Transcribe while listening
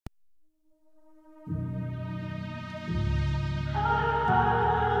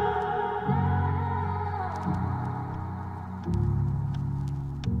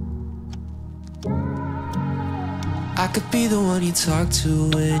could be the one you talk to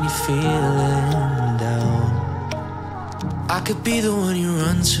when you're feeling down. I could be the one you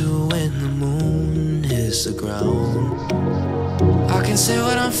run to when the moon hits the ground. I can say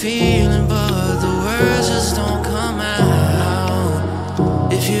what I'm feeling, but the words just don't come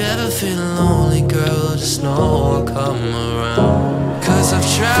out. If you ever feel lonely, girl, just know I'll come around. Cause I've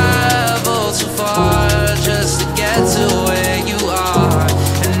traveled so far just to get to where you are.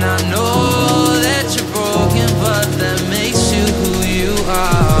 And I know that you're broken, but that makes you who you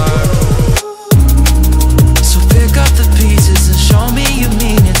are. So pick up the pieces and show me you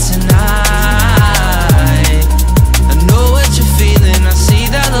mean it tonight. I know what you're feeling, I see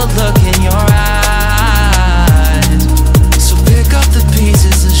that look in your eyes. So pick up the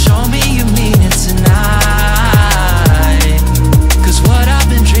pieces and show me you mean it tonight. Cause what I've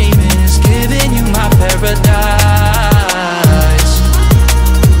been dreaming is giving you my paradise.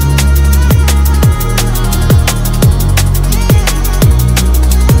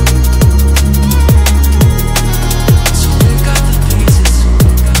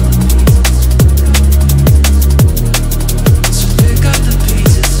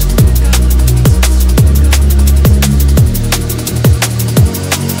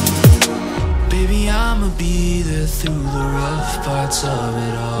 Through the rough parts of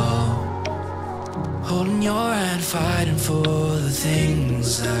it all, holding your hand, fighting for the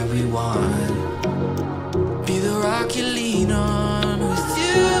things that we want. Be the rock you lean on, with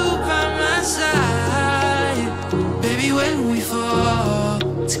you by my side. Baby, when we fall,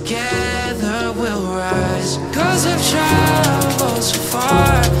 together we'll rise. Cause I've traveled so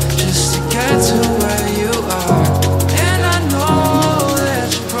far just to get to where you are. And I know that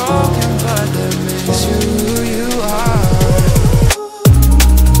you're broken, but that makes you who you are.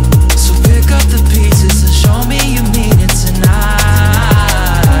 So pick up the pieces and show me you mean it tonight.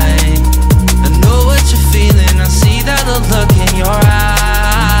 I know what you're feeling, I see that look in your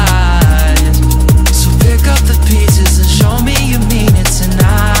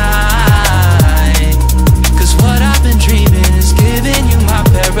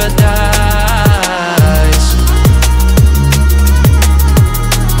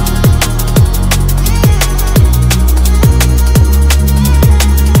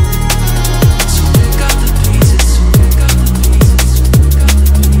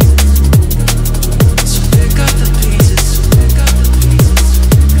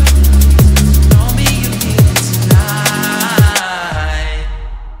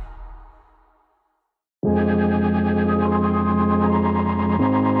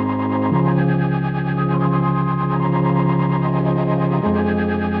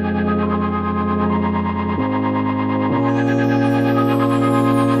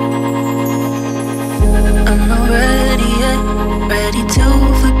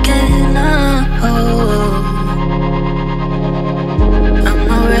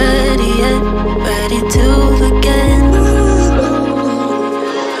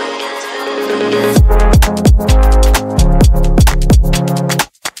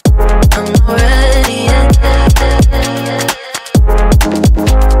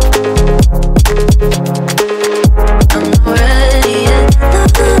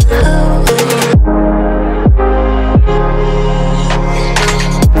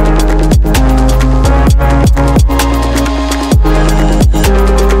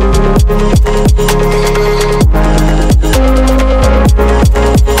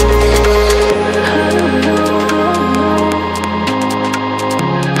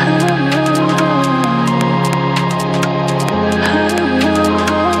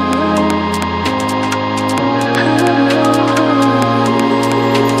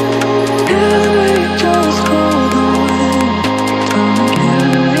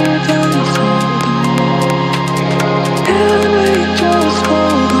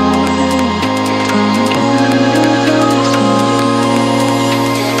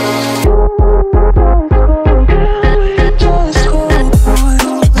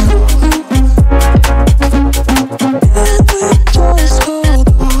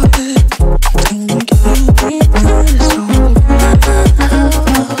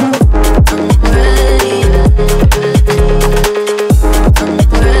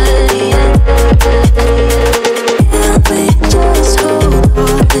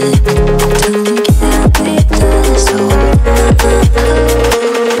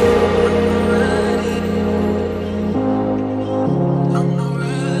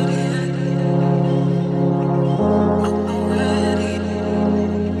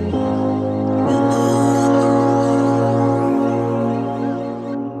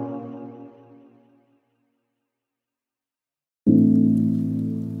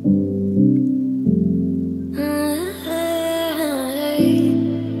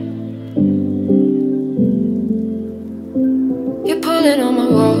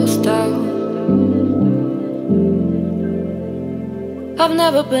I've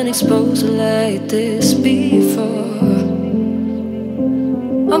never been exposed like this before.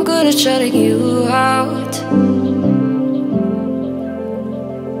 I'm good at shutting you out.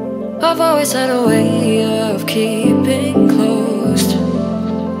 I've always had a way of keeping closed.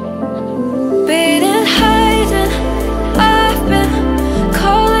 Beating, hiding, I've been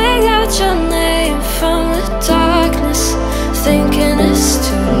calling out your name from the darkness, thinking it's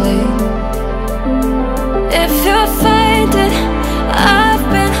too late. If you'll find it, I've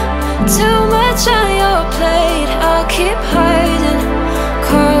been too much on your plate. I'll keep hiding,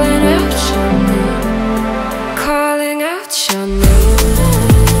 calling out your name, calling out your name.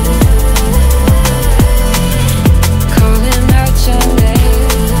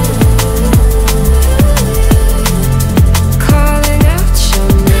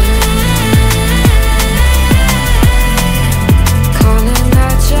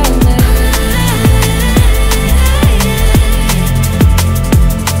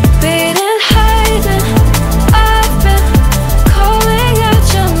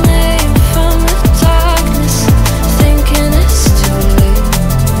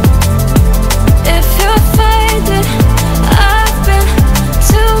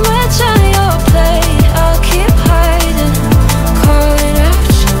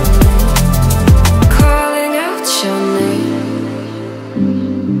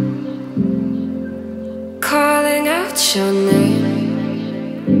 Your name.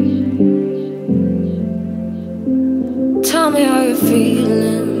 Tell me how you're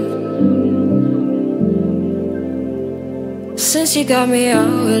feeling since you got me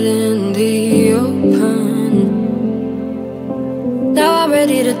out in the open. Now I'm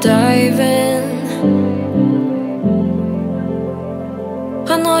ready to dive in.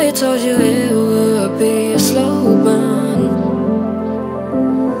 I know you told you it would be a slow burn.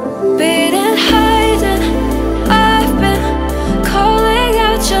 Beating, hiding, calling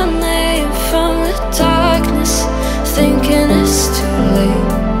out your name from the darkness, thinking it's too late.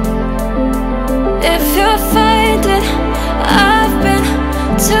 If you'll find it, I've been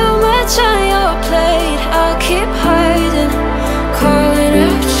too much on your plate. I'll keep hiding, calling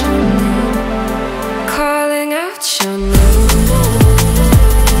out your name, calling out your name.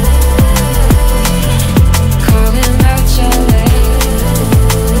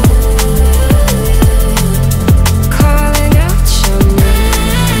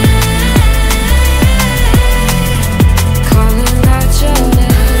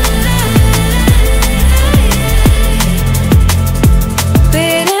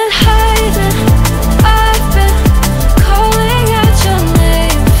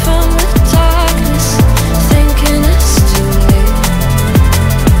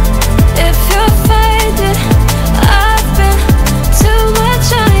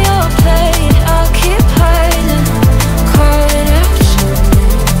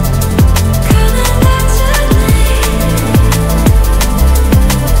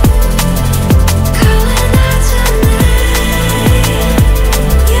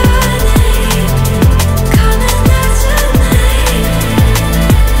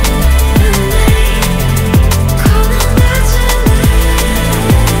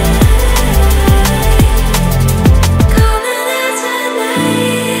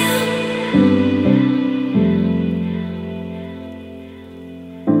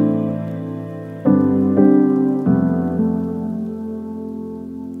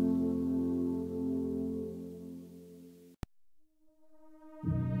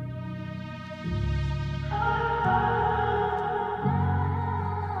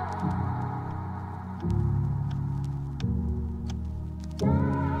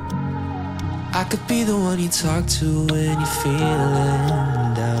 I could be the one you talk to when you're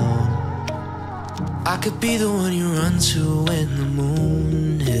feeling down. I could be the one you run to when the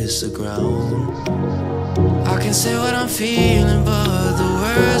moon hits the ground. I can say what I'm feeling, but the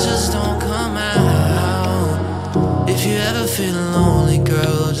words just don't come out. If you ever feeling lonely,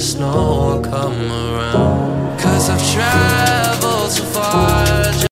 girl, just know I'll come around. 'Cause I've traveled so far